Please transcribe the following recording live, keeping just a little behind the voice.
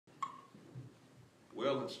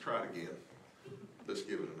Well, let's try it again. Let's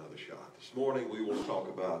give it another shot. This morning we will talk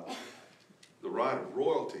about the right of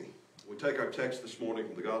royalty. We take our text this morning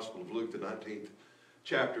from the Gospel of Luke, the 19th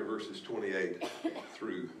chapter, verses 28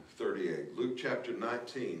 through 38. Luke chapter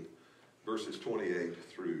 19, verses 28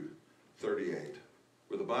 through 38,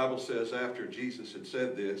 where the Bible says, after Jesus had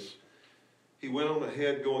said this, he went on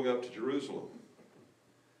ahead going up to Jerusalem.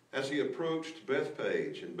 As he approached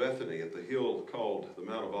Bethphage and Bethany at the hill called the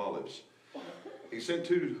Mount of Olives, he sent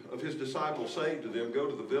two of his disciples, saying to them, "Go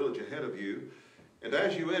to the village ahead of you, and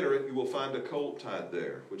as you enter it, you will find a colt tied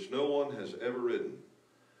there, which no one has ever ridden.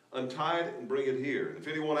 Untie it and bring it here. And if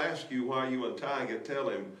anyone asks you why you are untying it, tell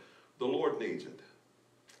him, the Lord needs it."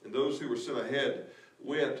 And those who were sent ahead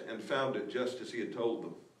went and found it just as he had told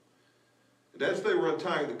them. And as they were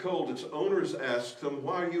untying the colt, its owners asked them,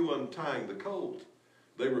 "Why are you untying the colt?"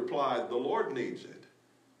 They replied, "The Lord needs it."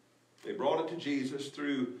 They brought it to Jesus,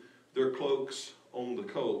 threw their cloaks on the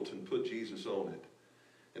colt, and put Jesus on it.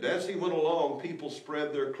 And as he went along, people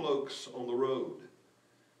spread their cloaks on the road.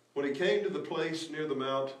 When he came to the place near the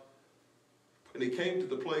mount, and he came to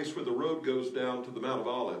the place where the road goes down to the Mount of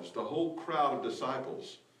Olives, the whole crowd of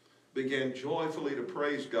disciples began joyfully to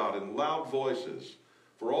praise God in loud voices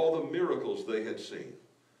for all the miracles they had seen.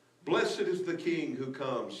 "Blessed is the King who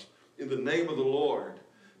comes in the name of the Lord.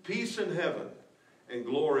 Peace in heaven and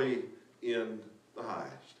glory in the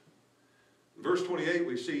highest." In verse 28,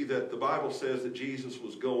 we see that the Bible says that Jesus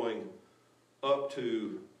was going up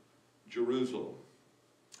to Jerusalem.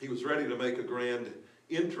 He was ready to make a grand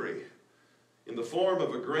entry in the form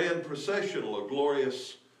of a grand processional, a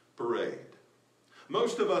glorious parade.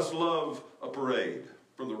 Most of us love a parade,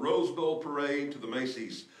 from the Rose Bowl parade to the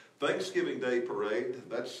Macy's Thanksgiving Day parade.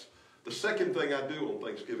 That's the second thing I do on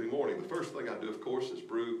Thanksgiving morning. The first thing I do, of course, is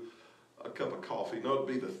brew a cup of coffee. No, it'd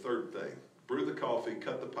be the third thing. Brew the coffee,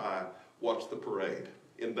 cut the pie, watch the parade,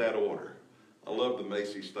 in that order. I love the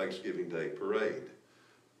Macy's Thanksgiving Day parade.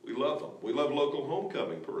 We love them. We love local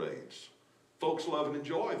homecoming parades. Folks love and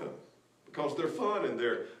enjoy them because they're fun and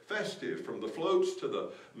they're festive, from the floats to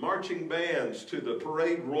the marching bands to the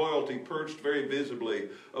parade royalty perched very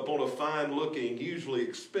visibly upon a fine-looking, usually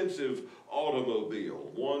expensive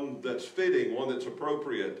automobile, one that's fitting, one that's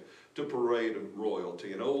appropriate to parade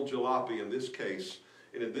royalty. An old jalopy in this case,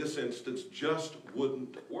 and in this instance, just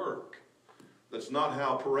wouldn't work. That's not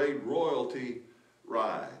how parade royalty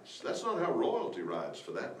rides. That's not how royalty rides,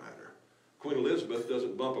 for that matter. Queen Elizabeth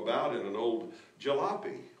doesn't bump about in an old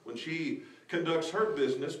jalopy. When she conducts her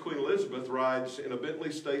business, Queen Elizabeth rides in a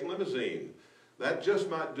Bentley state limousine. That just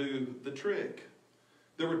might do the trick.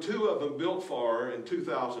 There were two of them built for her in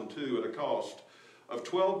 2002 at a cost of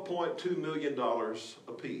 $12.2 million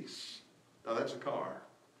apiece. Now that's a car.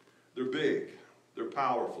 They're big, they're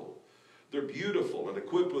powerful, they're beautiful and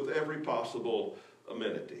equipped with every possible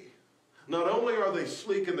amenity. Not only are they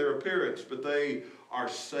sleek in their appearance, but they are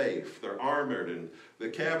safe. They're armored, and the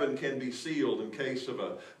cabin can be sealed in case of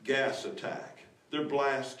a gas attack. They're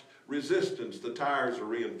blast resistant. The tires are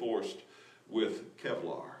reinforced with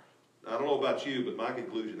Kevlar. Now, I don't know about you, but my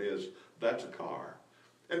conclusion is that's a car.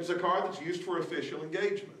 And it's a car that's used for official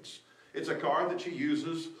engagements. It's a car that she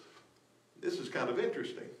uses, this is kind of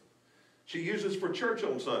interesting, she uses for church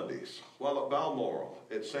on Sundays while at Balmoral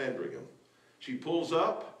at Sandringham. She pulls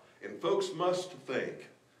up, and folks must think,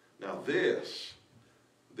 now this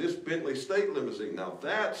Bentley state limousine, now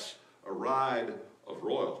that's a ride of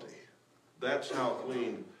royalty. That's how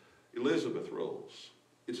Queen Elizabeth rolls.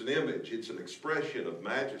 It's an image, it's an expression of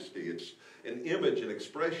majesty, it's an image, an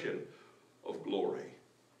expression of glory.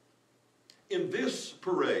 In this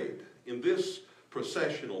parade, in this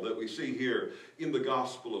processional that we see here in the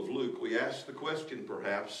Gospel of Luke, we ask the question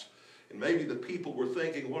perhaps, and maybe the people were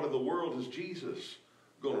thinking, what in the world is Jesus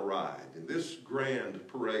going to ride in this grand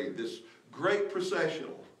parade, this great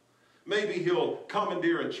processional? Maybe he'll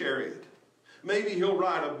commandeer a chariot. Maybe he'll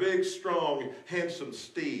ride a big, strong, handsome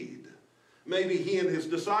steed. Maybe he and his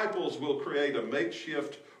disciples will create a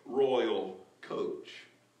makeshift royal coach.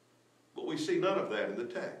 But we see none of that in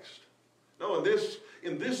the text. No,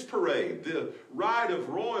 in this parade, the ride of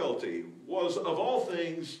royalty was, of all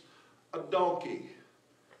things, a donkey,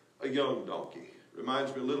 a young donkey.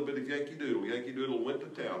 Reminds me a little bit of Yankee Doodle. Yankee Doodle went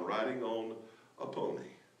to town riding on a pony.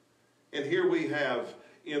 And here we have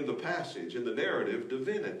in the passage, in the narrative,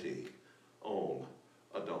 divinity on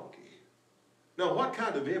a donkey. Now, what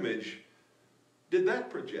kind of image did that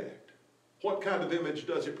project? What kind of image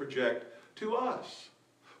does it project to us?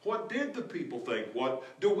 What did the people think?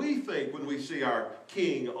 What do we think when we see our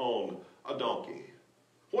king on a donkey?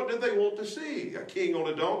 What did they want to see? A king on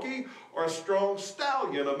a donkey or a strong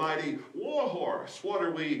stallion, a mighty war horse? What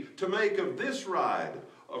are we to make of this ride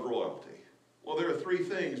of royalty? Well, there are three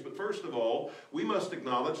things, but first of all, we must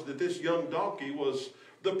acknowledge that this young donkey was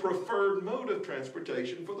the preferred mode of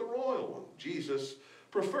transportation for the royal one. Jesus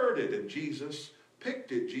preferred it, and Jesus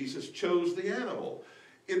picked it. Jesus chose the animal.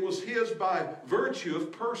 It was his by virtue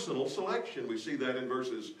of personal selection. We see that in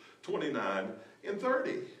verses 29 and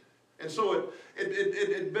 30. And so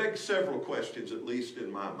it begs several questions, at least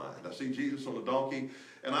in my mind. I see Jesus on a donkey,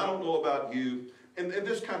 and I don't know about you, and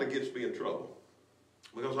this kind of gets me in trouble,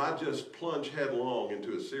 because I just plunge headlong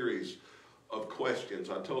into a series of questions.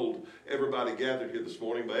 I told everybody gathered here this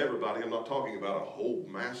morning, by everybody, I'm not talking about a whole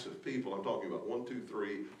mass of people. I'm talking about 1, 2,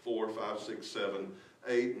 3, 4, 5, 6, 7,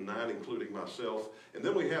 8, and 9, including myself. And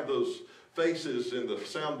then we have those faces in the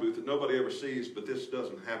sound booth that nobody ever sees, but this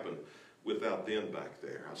doesn't happen without them back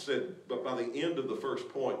there. I said, but by the end of the first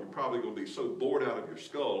point, you're probably going to be so bored out of your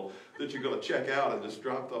skull that you're going to check out and just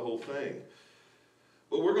drop the whole thing.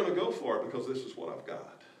 But we're going to go for it because this is what I've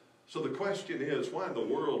got. So the question is, why in the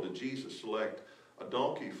world did Jesus select a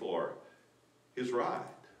donkey for his ride?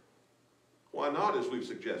 Why not, as we've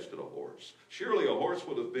suggested, a horse? Surely a horse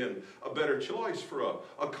would have been a better choice for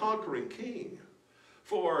a conquering king,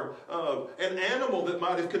 for an animal that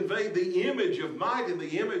might have conveyed the image of might and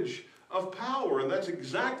the image of power. And that's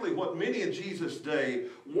exactly what many in Jesus' day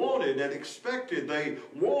wanted and expected. They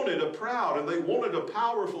wanted a proud and they wanted a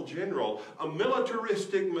powerful general, a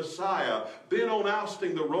militaristic Messiah, bent on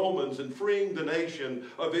ousting the Romans and freeing the nation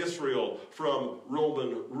of Israel from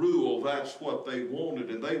Roman rule. That's what they wanted.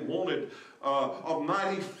 And they wanted a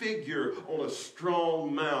mighty figure on a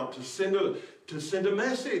strong mount to send a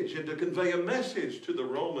message and to convey a message to the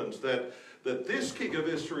Romans that this king of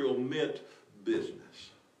Israel meant business.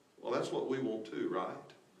 Well, that's what we want too, right?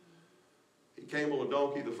 He came on a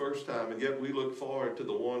donkey the first time, and yet we look forward to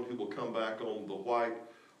the one who will come back on the white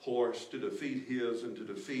horse to defeat his and to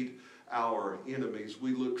defeat our enemies.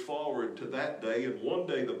 We look forward to that day, and one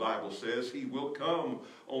day the Bible says he will come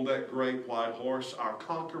on that great white horse, our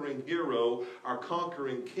conquering hero, our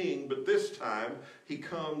conquering king, but this time he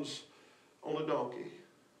comes on a donkey,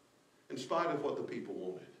 in spite of what the people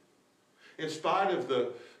wanted. In spite of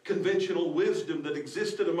the conventional wisdom that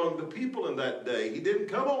existed among the people in that day, he didn't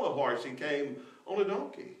come on a horse, he came on a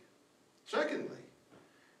donkey. Secondly,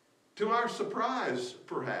 to our surprise,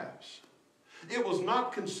 perhaps, it was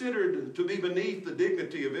not considered to be beneath the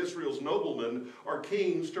dignity of Israel's noblemen or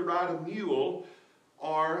kings to ride a mule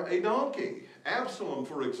or a donkey. Absalom,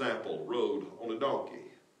 for example, rode on a donkey.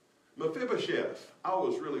 Mephibosheth, I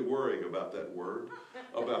was really worrying about that word,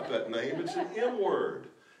 about that name. It's an M word.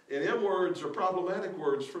 And M words are problematic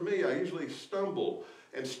words for me. I usually stumble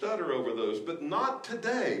and stutter over those, but not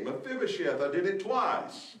today. Mephibosheth, I did it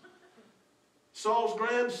twice. Saul's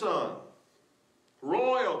grandson,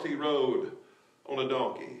 royalty, rode on a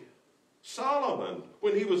donkey. Solomon,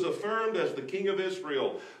 when he was affirmed as the king of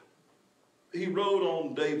Israel, he rode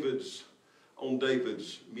on David's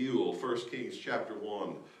mule. 1 Kings chapter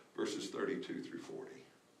 1, verses 32 through 40.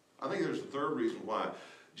 I think there's a third reason why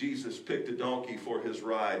Jesus picked a donkey for his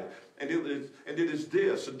ride, and it is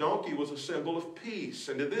this: a donkey was a symbol of peace,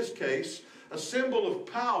 and in this case, a symbol of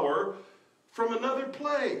power from another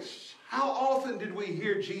place. How often did we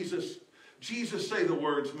hear Jesus say the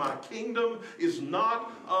words, "My kingdom is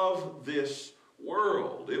not of this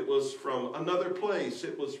world"? It was from another place.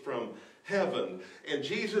 It was from heaven. And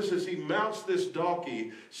Jesus, as he mounts this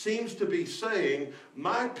donkey, seems to be saying,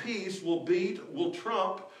 my peace will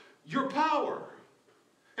trump your power.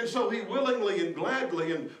 And so he willingly and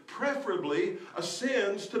gladly and preferably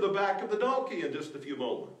ascends to the back of the donkey in just a few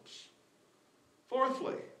moments.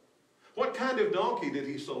 Fourthly, what kind of donkey did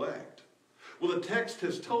he select? Well, the text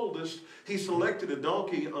has told us he selected a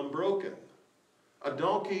donkey unbroken, a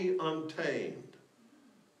donkey untamed,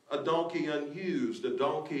 a donkey unused, a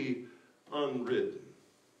donkey unridden,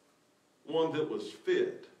 one that was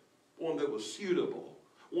fit, one that was suitable,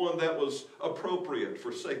 one that was appropriate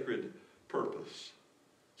for sacred purpose.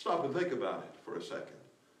 Stop and think about it for a second.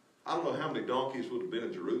 I don't know how many donkeys would have been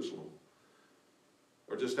in Jerusalem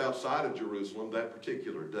or just outside of Jerusalem that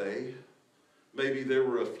particular day. Maybe there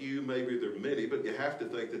were a few, maybe there were many, but you have to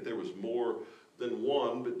think that there was more than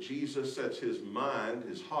one. But Jesus sets his mind,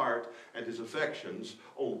 his heart, and his affections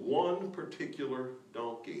on one particular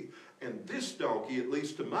donkey. And this donkey, at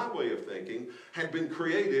least to my way of thinking, had been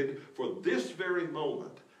created for this very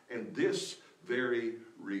moment and this very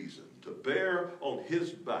reason, to bear on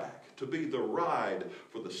his back, to be the ride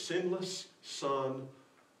for the sinless Son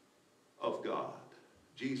of God.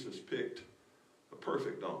 Jesus picked a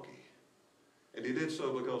perfect donkey. And he did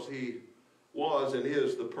so because he was and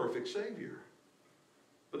is the perfect Savior.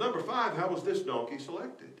 But number 5, how was this donkey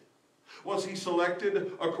selected? Was he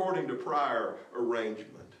selected according to prior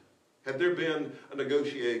arrangement? Had there been a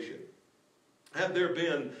negotiation? Had there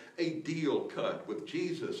been a deal cut with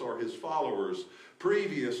Jesus or his followers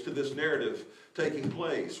previous to this narrative taking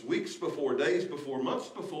place? Weeks before, days before, months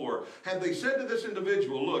before, had they said to this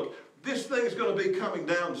individual, look, this thing's going to be coming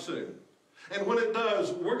down soon. And when it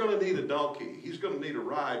does, we're going to need a donkey. He's going to need a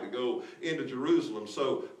ride to go into Jerusalem.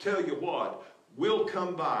 So tell you what, we'll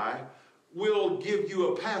come by. We'll give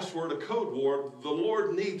you a password, a code word. The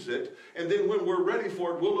Lord needs it. And then when we're ready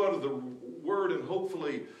for it, we'll utter the word and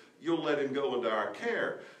hopefully you'll let him go into our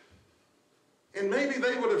care. And maybe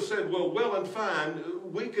they would have said, well and fine,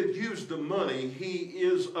 we could use the money. He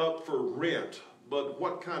is up for rent. But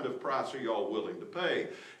what kind of price are y'all willing to pay?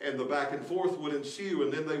 And the back and forth would ensue,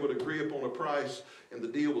 and then they would agree upon a price, and the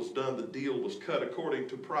deal was done. The deal was cut according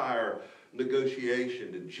to prior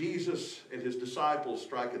negotiation. And Jesus and his disciples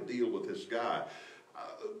strike a deal with this guy.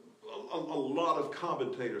 A lot of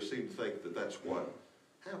commentators seem to think that that's what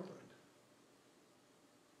happened.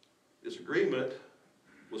 This agreement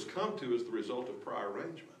was come to as the result of prior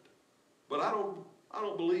arrangement. But I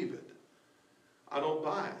don't believe it. I don't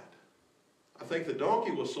buy it. I think the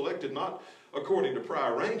donkey was selected not according to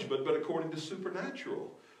prior arrangement, but according to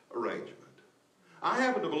supernatural arrangement. I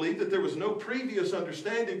happen to believe that there was no previous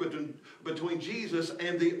understanding between Jesus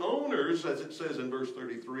and the owners, as it says in verse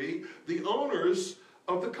 33, the owners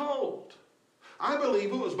of the colt. I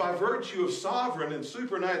believe it was by virtue of sovereign and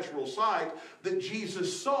supernatural sight that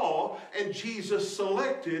Jesus saw and Jesus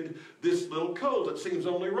selected this little colt. It seems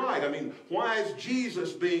only right. I mean, why is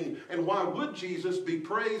Jesus and why would Jesus be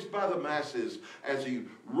praised by the masses as he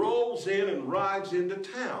rolls in and rides into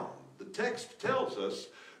town? The text tells us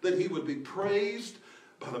that he would be praised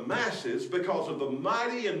by the masses because of the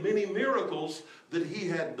mighty and many miracles that he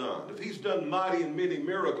had done. If he's done mighty and many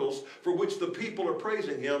miracles for which the people are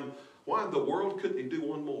praising him, why in the world couldn't he do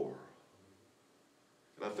one more?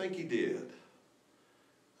 And I think he did.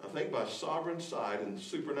 I think by sovereign sight and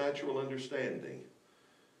supernatural understanding,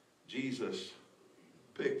 Jesus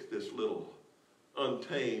picked this little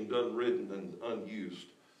untamed, unridden, and unused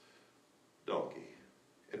donkey.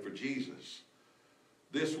 And for Jesus,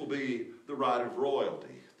 this will be the ride of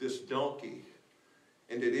royalty, this donkey.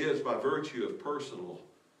 And it is by virtue of personal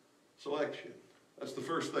selection. That's the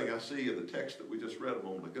first thing I see in the text that we just read a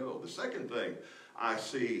moment ago. The second thing I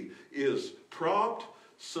see is prompt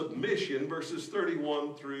submission, verses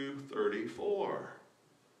 31 through 34.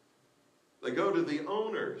 They go to the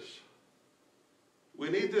owners.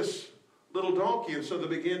 We need this little donkey, and so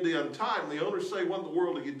they begin to untie it. And the owners say, what in the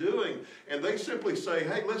world are you doing? And they simply say,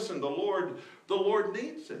 hey, listen, the Lord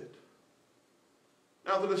needs it.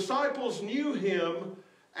 Now the disciples knew him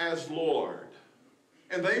as Lord.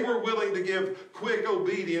 And they were willing to give quick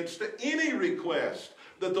obedience to any request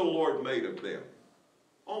that the Lord made of them.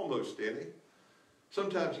 Almost any.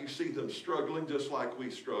 Sometimes you see them struggling just like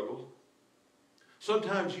we struggle.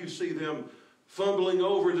 Sometimes you see them fumbling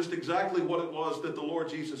over just exactly what it was that the Lord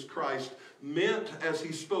Jesus Christ meant as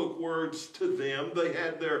he spoke words to them. They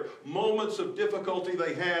had their moments of difficulty.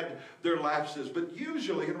 They had their lapses. But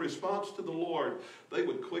usually in response to the Lord, they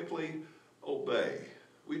would quickly obey.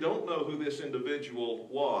 We don't know who this individual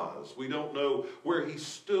was. We don't know where he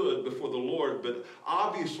stood before the Lord, but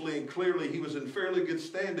obviously and clearly he was in fairly good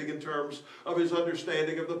standing in terms of his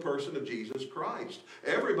understanding of the person of Jesus Christ.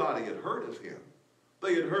 Everybody had heard of him.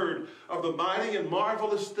 They had heard of the mighty and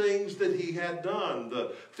marvelous things that he had done,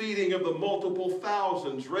 the feeding of the multiple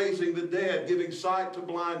thousands, raising the dead, giving sight to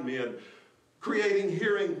blind men, creating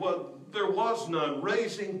hearing what there was none,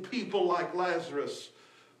 raising people like Lazarus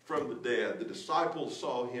from the dead. The disciples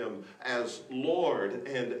saw him as Lord,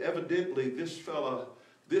 and evidently this fella,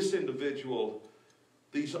 this individual,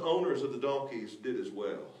 these owners of the donkeys did as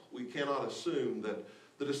well. We cannot assume that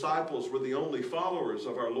the disciples were the only followers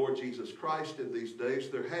of our Lord Jesus Christ in these days.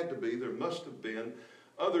 There had to be, there must have been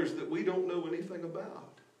others that we don't know anything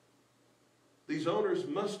about. These owners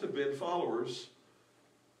must have been followers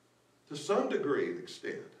to some degree and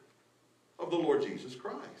extent of the Lord Jesus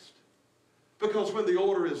Christ. Because when the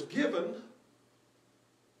order is given,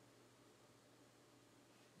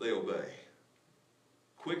 they obey.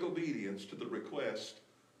 Quick obedience to the request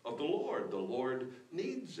of the Lord. The Lord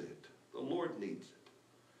needs it. The Lord needs it.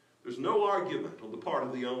 There's no argument on the part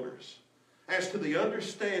of the owners as to the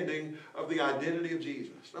understanding of the identity of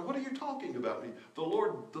Jesus. Now, what are you talking about? The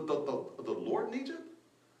Lord, the Lord needs it?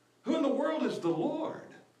 Who in the world is the Lord?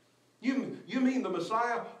 You mean the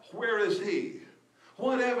Messiah? Where is he?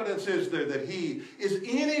 What evidence is there that he is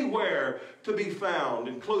anywhere to be found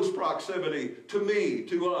in close proximity to me,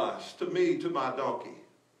 to us, to me, to my donkey?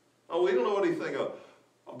 Oh, we don't know anything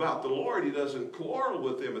about the Lord. He doesn't quarrel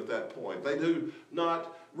with them at that point. They do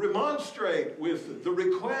not remonstrate with the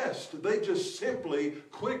request. They just simply,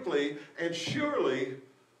 quickly, and surely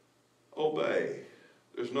obey.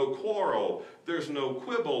 There's no quarrel. There's no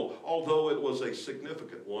quibble, although it was a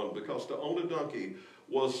significant one, because to own a donkey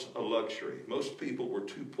was a luxury. Most people were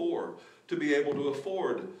too poor to be able to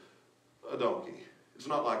afford a donkey. It's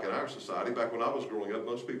not like in our society. Back when I was growing up,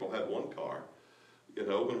 most people had one car. You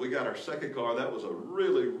know, when we got our second car, that was a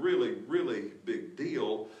really, really, really big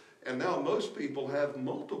deal. And now most people have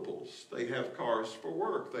multiples. They have cars for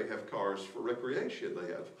work. They have cars for recreation.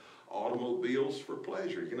 They have automobiles for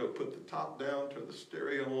pleasure. You know, put the top down, turn the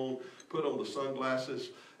stereo on, put on the sunglasses,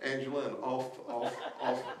 Angela, and off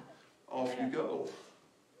you go.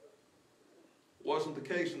 Wasn't the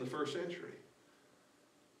case in the first century.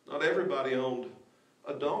 Not everybody owned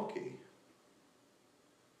a donkey.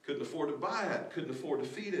 Couldn't afford to buy it, couldn't afford to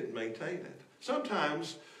feed it and maintain it.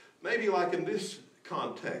 Sometimes, maybe like in this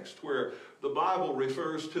context where the Bible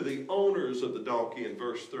refers to the owners of the donkey in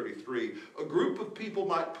verse 33, a group of people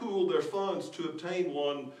might pool their funds to obtain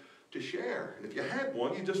one to share. And if you had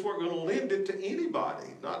one, you just weren't going to lend it to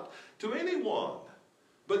anybody, not to anyone.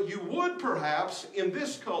 But you would perhaps, in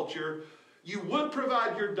this culture, you would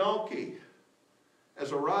provide your donkey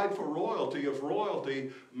as a ride for royalty if royalty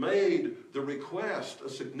made the request a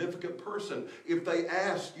significant person. If they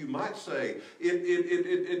asked, you might say,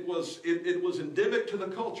 it was endemic to the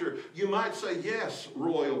culture. You might say, yes,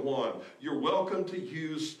 royal one, you're welcome to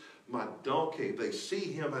use my donkey. They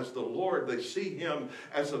see him as the Lord. They see him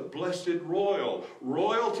as a blessed royal.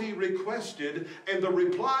 Royalty requested, and the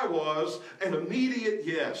reply was an immediate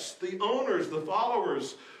yes. The owners, the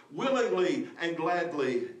followers, willingly and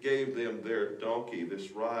gladly gave them their donkey,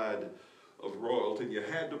 this ride of royalty. And you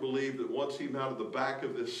had to believe that once he mounted the back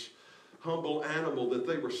of this humble animal that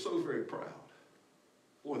they were so very proud.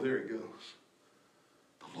 Boy, there he goes.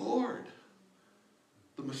 The Lord,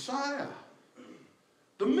 the Messiah,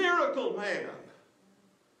 the miracle man.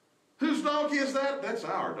 Whose donkey is that? That's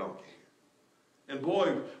our donkey. And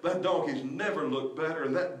boy, that donkey's never looked better,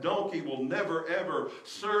 and that donkey will never, ever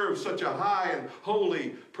serve such a high and holy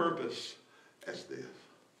purpose as this.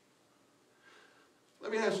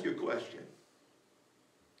 Let me ask you a question.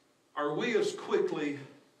 Are we as quickly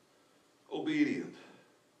obedient?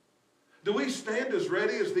 Do we stand as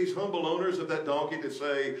ready as these humble owners of that donkey to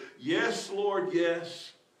say, yes, Lord,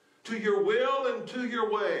 yes, to your will and to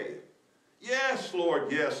your way? Yes,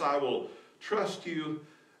 Lord, yes, I will trust you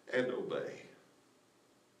and obey.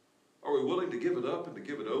 Are we willing to give it up and to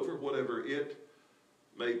give it over, whatever it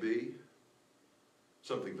may be?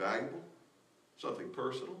 Something valuable, something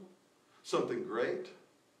personal, something great,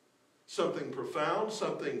 something profound,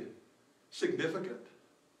 something significant?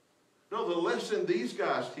 No, the lesson these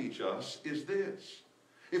guys teach us is this.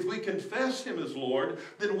 If we confess him as Lord,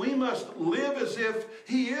 then we must live as if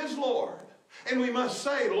he is Lord. And we must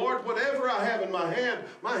say, Lord, whatever I have in my hand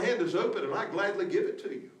is open, and I gladly give it to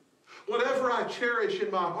you. Whatever I cherish in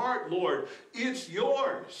my heart, Lord, it's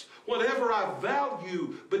yours. Whatever I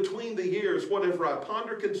value between the years, whatever I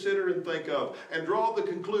ponder, consider, and think of, and draw the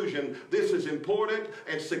conclusion, this is important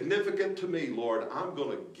and significant to me, Lord, I'm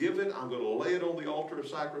going to give it. I'm going to lay it on the altar of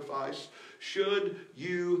sacrifice. Should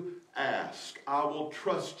you ask, I will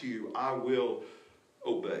trust you. I will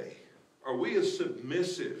obey. Are we as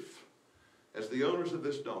submissive as the owners of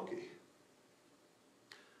this donkey?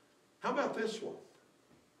 How about this one?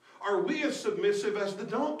 Are we as submissive as the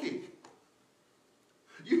donkey?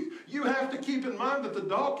 You have to keep in mind that the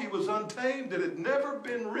donkey was untamed. It had never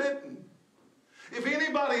been ridden. If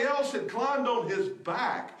anybody else had climbed on his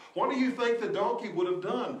back, what do you think the donkey would have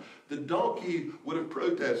done? The donkey would have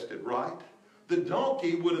protested, right? The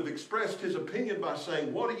donkey would have expressed his opinion by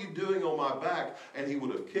saying, what are you doing on my back? And he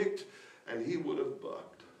would have kicked and he would have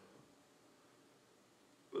bucked.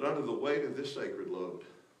 But under the weight of this sacred load,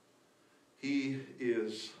 he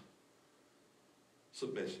is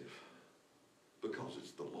submissive, because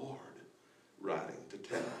it's the Lord riding to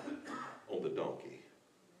town on the donkey.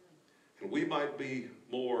 And we might be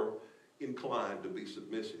more inclined to be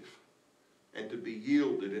submissive and to be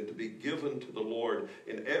yielded and to be given to the Lord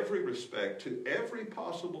in every respect, to every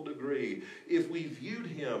possible degree, if we viewed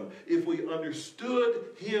him, if we understood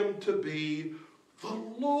him to be the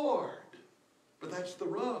Lord. But that's the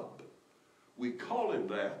rub. We call him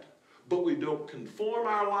that, but we don't conform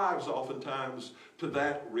our lives oftentimes to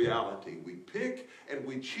that reality. We pick and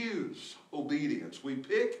we choose obedience. We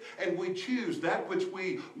pick and we choose that which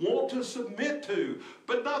we want to submit to,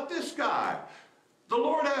 but not this guy. The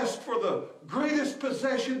Lord asked for the greatest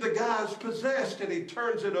possession the guys possessed, and he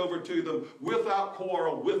turns it over to them without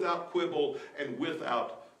quarrel, without quibble, and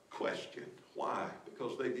without question. Why?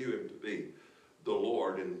 Because they knew him to be the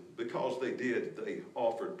Lord, and because they did, they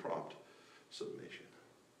offered prompt submission.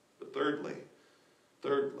 But thirdly,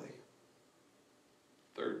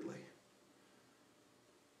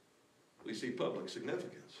 we see public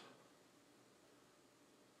significance.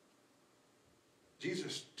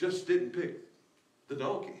 Jesus just didn't pick the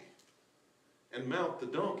donkey and mount the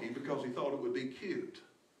donkey because he thought it would be cute,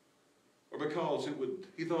 or because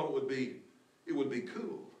he thought it would be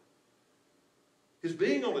cool. His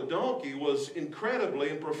being on a donkey was incredibly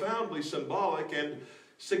and profoundly symbolic and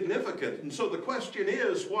significant. And so the question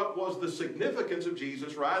is, what was the significance of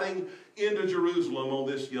Jesus riding into Jerusalem on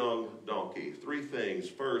this young donkey? Three things.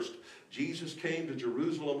 First, Jesus came to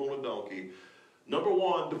Jerusalem on a donkey, number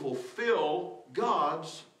one, to fulfill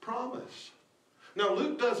God's promise. Now,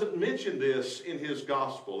 Luke doesn't mention this in his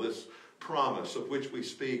gospel, this promise of which we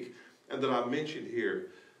speak and that I mentioned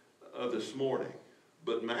here this morning.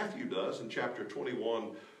 But Matthew does in chapter 21,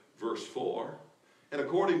 verse 4. And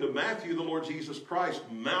according to Matthew, the Lord Jesus Christ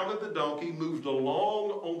mounted the donkey, moved along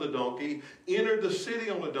on the donkey, entered the city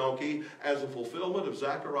on the donkey as a fulfillment of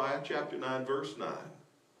Zechariah chapter 9, verse 9.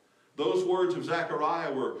 Those words of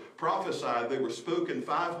Zechariah were prophesied. They were spoken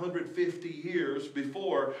 550 years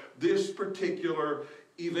before this particular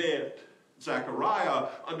event. Zechariah,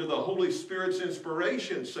 under the Holy Spirit's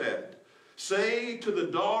inspiration, said, "Say to the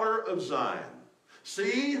daughter of Zion,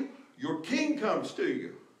 see, your king comes to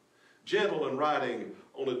you, gentle and riding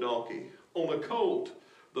on a donkey, on a colt,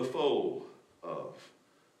 the foal of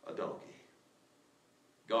a donkey."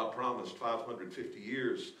 God promised 550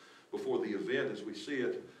 years before the event as we see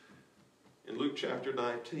it in Luke chapter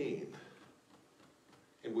 19.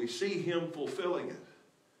 And we see him fulfilling it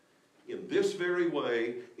in this very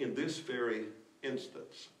way, in this very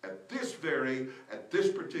instance, at this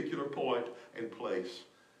particular point and place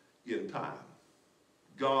in time.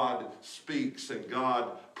 God speaks and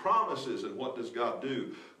God promises, and what does God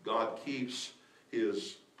do? God keeps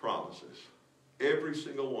his promises. Every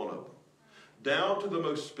single one of them. Down to the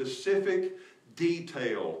most specific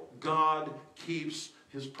detail, God keeps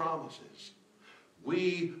his promises.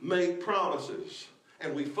 We make promises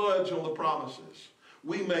and we fudge on the promises.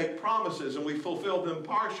 We make promises and we fulfill them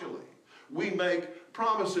partially. We make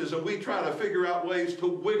promises and we try to figure out ways to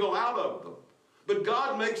wiggle out of them. But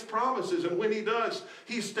God makes promises, and when he does,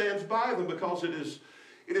 he stands by them, because it is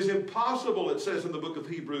impossible, it says in the book of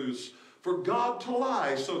Hebrews, for God to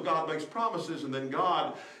lie. So God makes promises, and then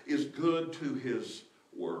God is good to his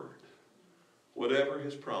word, whatever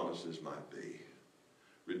his promises might be.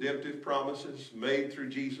 Redemptive promises made through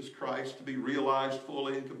Jesus Christ to be realized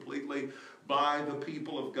fully and completely by the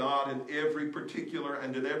people of God in every particular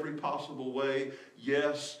and in every possible way.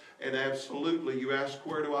 Yes, and absolutely. You ask,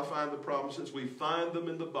 where do I find the promises? We find them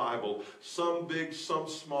in the Bible, some big, some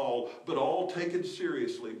small, but all taken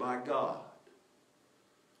seriously by God.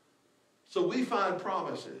 So we find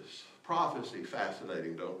promises, prophecy,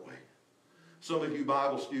 fascinating, don't we? Some of you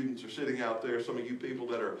Bible students are sitting out there, some of you people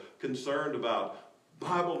that are concerned about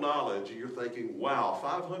Bible knowledge, and you're thinking, wow,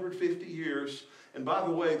 550 years. And by the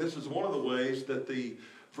way, this is one of the ways that the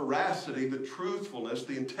veracity, the truthfulness,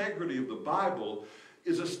 the integrity of the Bible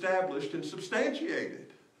is established and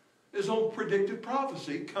substantiated, is on predictive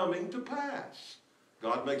prophecy coming to pass.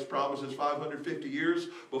 God makes promises 550 years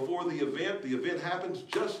before the event. The event happens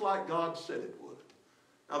just like God said it would.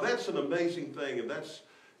 Now that's an amazing thing, and that's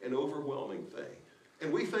an overwhelming thing.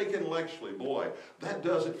 And we think intellectually, boy, that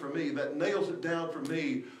does it for me. That nails it down for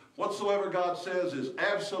me. Whatsoever God says is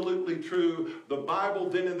absolutely true. The Bible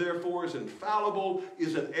then and therefore is infallible,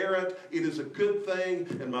 is inerrant. It is a good thing,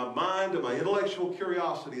 and my mind and my intellectual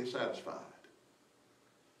curiosity is satisfied.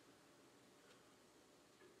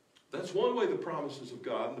 That's one way the promises of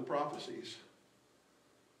God and the prophecies,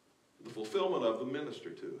 the fulfillment of them, minister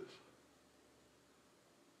to us.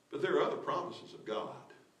 But there are other promises of God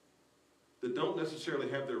that don't necessarily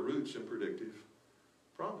have their roots in predictive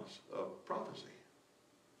prophecy.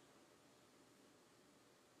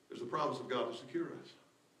 There's the promise of God to secure us.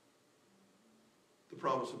 The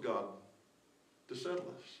promise of God to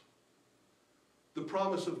settle us. The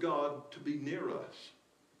promise of God to be near us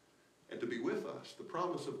and to be with us. The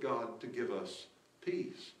promise of God to give us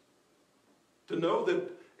peace. To know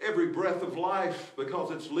that every breath of life,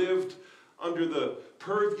 because it's lived under the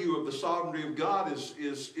purview of the sovereignty of God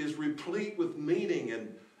is replete with meaning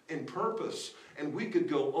and purpose. And we could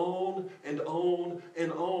go on and on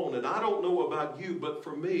and on. And I don't know about you, but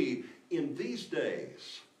for me, in these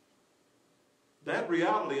days, that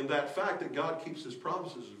reality and that fact that God keeps his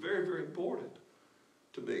promises is very, very important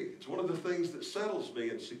to me. It's one of the things that settles me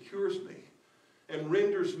and secures me and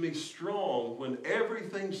renders me strong when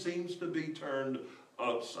everything seems to be turned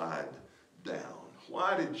upside down.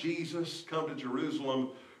 Why did Jesus come to Jerusalem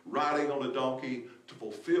riding on a donkey? To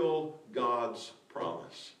fulfill God's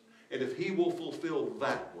promise. And if he will fulfill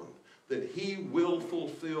that one, then he will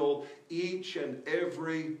fulfill each and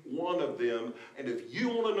every one of them. And if you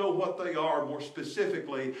want to know what they are more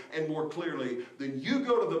specifically and more clearly, then you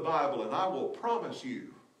go to the Bible, and I will promise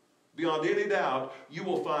you, beyond any doubt, you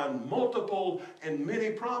will find multiple and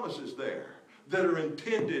many promises there that are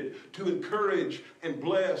intended to encourage and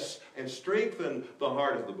bless and strengthen the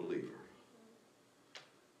heart of the believer.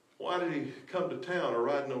 Why did he come to town or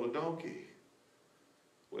riding on a donkey?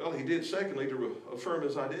 Well, he did, secondly, to affirm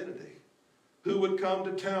his identity. Who would come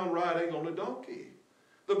to town riding on a donkey?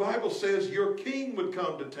 The Bible says your king would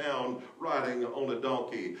come to town riding on a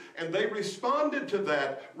donkey. And they responded to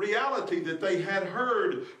that reality that they had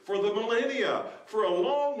heard for the millennia, for a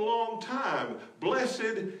long, long time.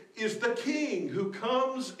 Blessed is the king who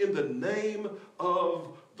comes in the name of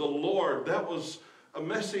the Lord. That was a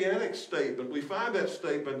messianic statement. We find that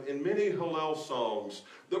statement in many Hallel songs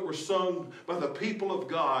that were sung by the people of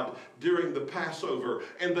God during the Passover.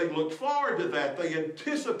 And they looked forward to that. They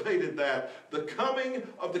anticipated that, the coming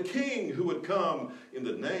of the king who would come in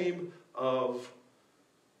the name of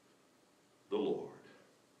the Lord.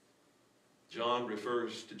 John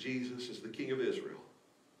refers to Jesus as the King of Israel.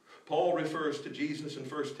 Paul refers to Jesus in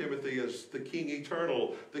 1 Timothy as the King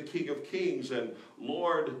eternal, the King of kings, and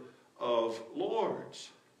Lord of lords.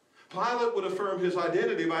 Pilate would affirm his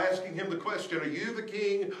identity by asking him the question, are you the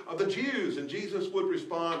king of the Jews? And Jesus would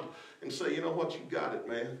respond and say, you know what, you got it,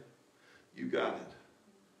 man. You got it.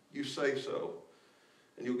 You say so.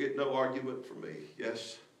 And you'll get no argument from me.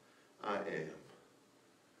 Yes, I am.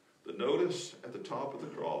 The notice at the top of the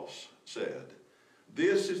cross said,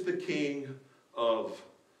 this is the King of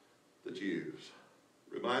the Jews.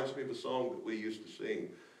 Reminds me of a song that we used to sing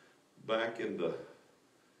back in the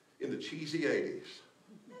cheesy 80s.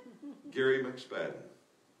 Gary McSpadden.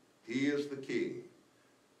 He is the king,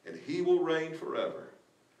 and he will reign forever.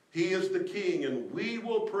 He is the king, and we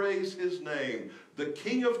will praise his name, the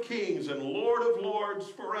King of kings and Lord of lords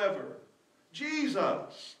forever.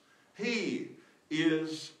 Jesus, he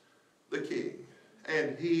is the king,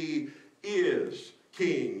 and he is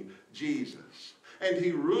King Jesus, and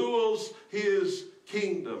he rules his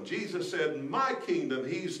kingdom. Jesus said, my kingdom.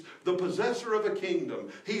 He's the possessor of a kingdom.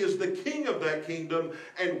 He is the king of that kingdom.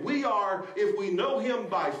 And we are, if we know him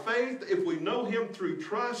by faith, if we know him through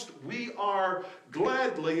trust, we are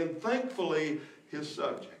gladly and thankfully his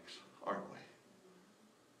subjects, aren't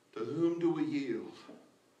we? To whom do we yield?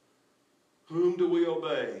 Whom do we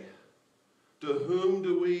obey? To whom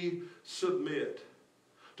do we submit?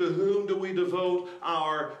 To whom do we devote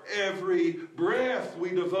our every breath? We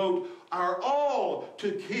devote our all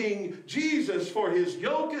to King Jesus, for his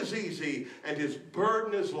yoke is easy and his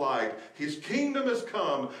burden is light. His kingdom has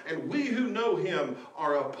come, and we who know him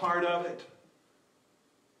are a part of it.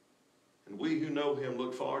 And we who know him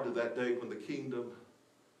look forward to that day when the kingdom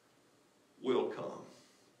will come.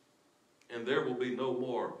 And there will be no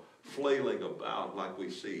more flailing about like we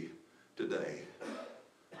see today.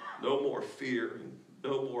 No more fear and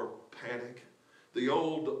no more panic. The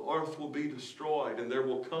old earth will be destroyed, and there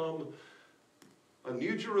will come a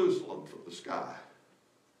new Jerusalem from the sky.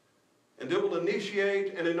 And it will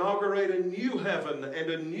initiate and inaugurate a new heaven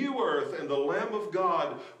and a new earth, and the Lamb of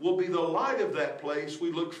God will be the light of that place.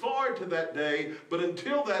 We look forward to that day, but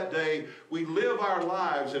until that day, we live our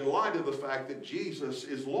lives in light of the fact that Jesus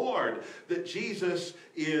is Lord, that Jesus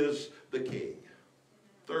is the King.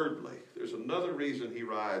 Thirdly, there's another reason he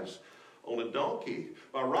rides on a donkey.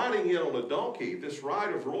 By riding in on a donkey, this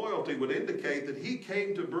ride of royalty would indicate that he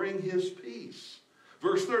came to bring his peace.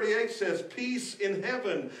 Verse 38 says, peace in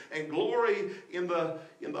heaven and glory in the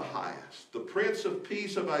highest. The Prince of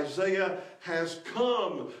Peace of Isaiah has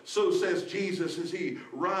come, so says Jesus as he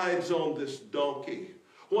rides on this donkey.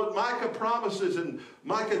 What Micah promises in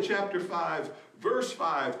Micah chapter 5, verse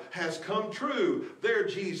 5 has come true. There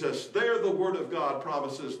Jesus, there the Word of God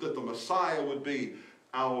promises that the Messiah would be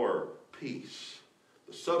our peace,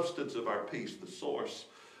 the substance of our peace, the source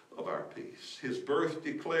of our peace. His birth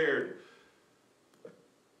declared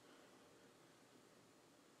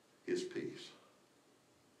his peace.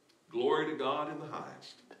 Glory to God in the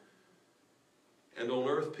highest, and on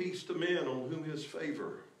earth peace to men on whom his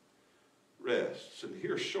favor rests. And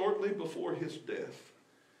here, shortly before his death,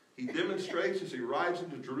 he demonstrates as he rides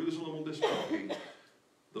into Jerusalem on this donkey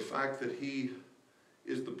the fact that he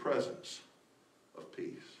is the presence of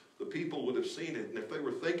peace. The people would have seen it, and if they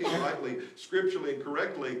were thinking rightly, scripturally, and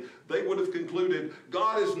correctly, they would have concluded,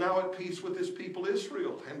 God is now at peace with his people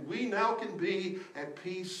Israel, and we now can be at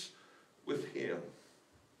peace with him.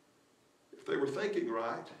 If they were thinking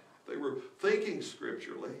right, if they were thinking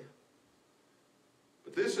scripturally.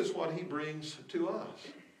 But this is what he brings to us.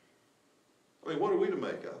 I mean, what are we to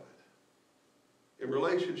make of it? In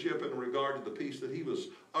relationship and in regard to the peace that he was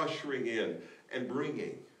ushering in and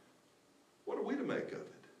bringing, what are we to make of it?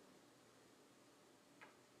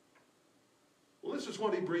 Well, this is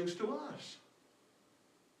what he brings to us.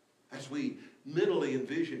 As we mentally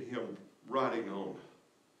envision him riding on.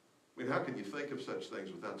 I mean, how can you think of such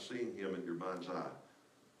things without seeing him in your mind's eye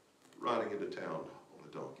riding into town on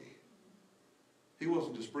a donkey? He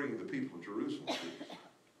wasn't just bringing the people of Jerusalem peace.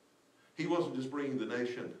 He wasn't just bringing the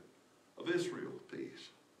nation of Israel peace.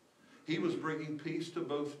 He was bringing peace to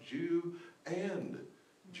both Jew and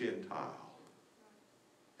Gentile.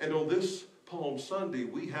 And on this Palm Sunday,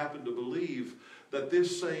 we happen to believe that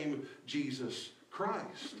this same Jesus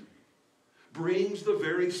Christ brings the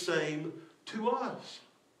very same to us.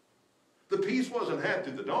 The peace wasn't had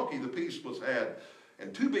through the donkey. The peace was had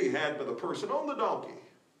and to be had by the person on the donkey.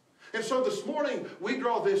 And so this morning, we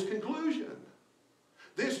draw this conclusion.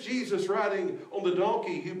 This Jesus riding on the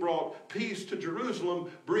donkey who brought peace to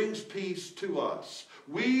Jerusalem brings peace to us.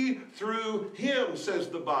 We, through him, says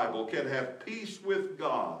the Bible, can have peace with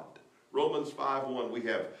God. Romans 5:1, we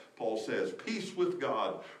have, Paul says, peace with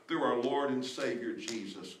God through our Lord and Savior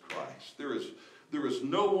Jesus Christ. There is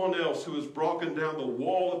no one else who has broken down the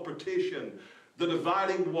wall of partition, the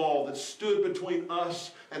dividing wall that stood between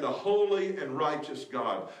us and a holy and righteous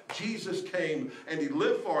God. Jesus came and he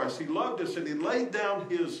lived for us. He loved us and he laid down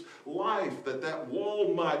his life that that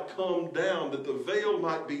wall might come down, that the veil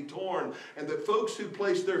might be torn, and that folks who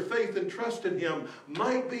place their faith and trust in him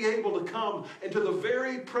might be able to come into the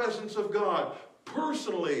very presence of God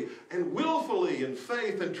personally and willfully in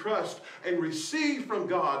faith and trust and receive from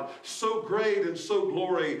God so great and so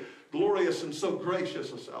glorious and so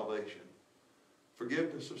gracious a salvation.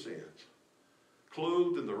 Forgiveness of sins,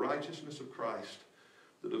 clothed in the righteousness of Christ,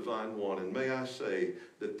 the divine one. And may I say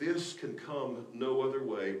that this can come no other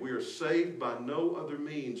way. We are saved by no other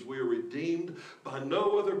means. We are redeemed by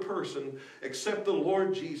no other person except the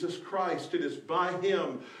Lord Jesus Christ. It is by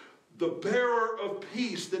him, the bearer of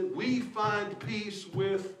peace, that we find peace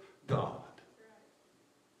with God.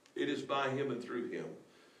 It is by him and through him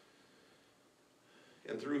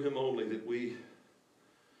only that we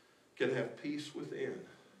can have peace within.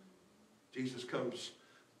 Jesus comes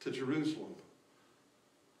to Jerusalem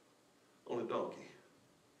on a donkey.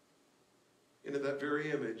 And in that very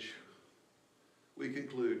image, we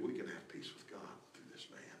conclude we can have peace with God through this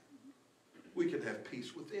man. We can have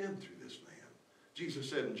peace within through this man. Jesus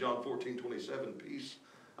said in John 14:27, peace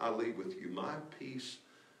I leave with you. My peace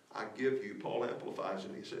I give you. Paul amplifies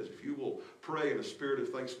and he says, if you will pray in a spirit of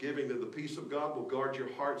thanksgiving, then the peace of God will guard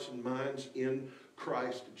your hearts and minds in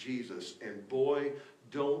Christ Jesus. And boy,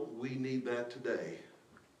 don't we need that today.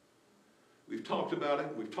 We've talked about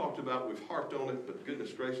it, we've harped on it, but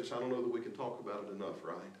goodness gracious, I don't know that we can talk about it enough,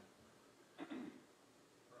 right?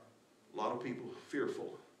 A lot of people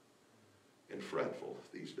fearful and fretful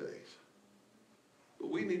these days.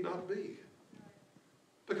 But we need not be.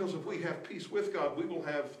 Because if we have peace with God, we will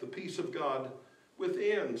have the peace of God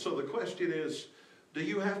within. So the question is, do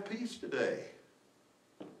you have peace today?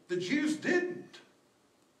 The Jews didn't.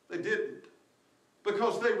 They didn't.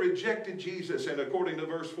 Because they rejected Jesus. And according to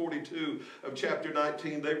verse 42 of chapter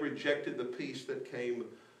 19, they rejected the peace that came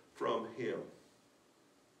from him.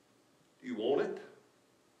 Do you want it?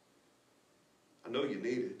 I know you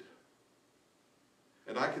need it.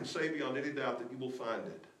 And I can say beyond any doubt that you will find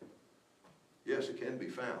it. Yes, it can be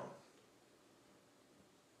found.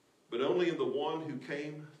 But only in the one who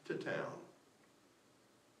came to town,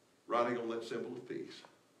 riding on that symbol of peace.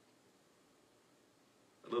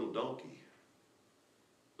 A little donkey.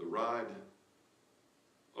 The ride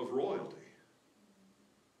of royalty.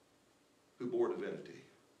 Who bore divinity.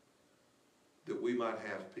 That we might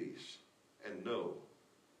have peace and know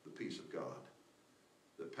the peace of God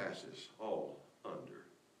that passes all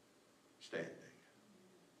understanding.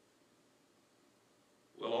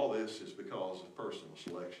 Well, all this is because of personal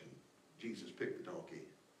selection. Jesus picked the donkey.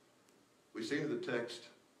 We see in the text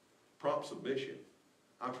prompt submission.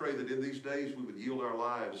 I pray that in these days we would yield our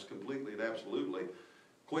lives completely and absolutely,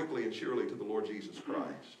 quickly and surely to the Lord Jesus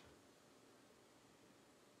Christ.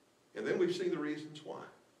 And then we've seen the reasons why.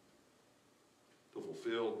 To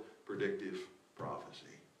fulfill predictive prophecy.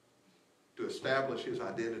 To establish his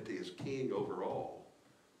identity as king over all.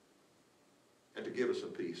 And to give us a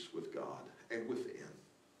peace with God and within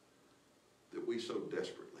that we so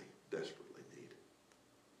desperately, desperately need.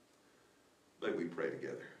 May we pray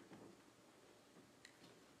together.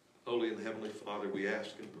 Holy and Heavenly Father, we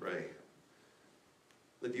ask and pray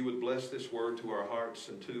that you would bless this word to our hearts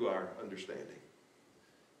and to our understanding.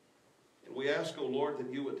 And we ask, O Lord,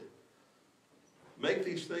 that you would make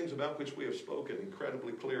these things about which we have spoken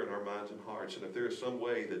incredibly clear in our minds and hearts. And if there is some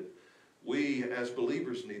way that we as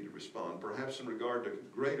believers need to respond, perhaps in regard to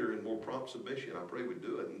greater and more prompt submission, I pray we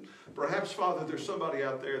do it. And perhaps, Father, there's somebody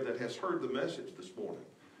out there that has heard the message this morning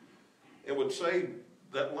and would say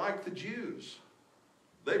that, like the Jews,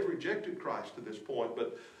 they've rejected Christ to this point.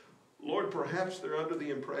 But, Lord, perhaps they're under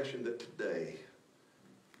the impression that today,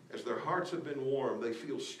 as their hearts have been warmed, they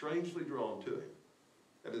feel strangely drawn to him.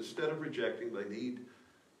 And instead of rejecting, they need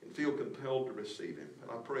and feel compelled to receive him.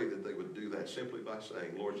 And I pray that they would do that simply by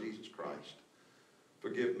saying, Lord Jesus Christ,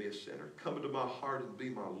 forgive me a sinner. Come into my heart and be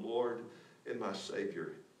my Lord and my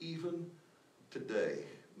Savior. Even today,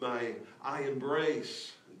 I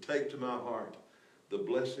embrace and take to my heart the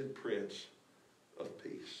blessed Prince of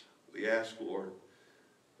Peace. We ask, Lord,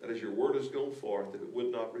 that as your word has gone forth, that it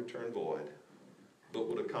would not return void, but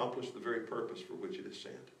would accomplish the very purpose for which it is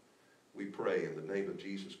sent. We pray in the name of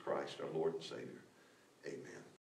Jesus Christ, our Lord and Savior. Amen.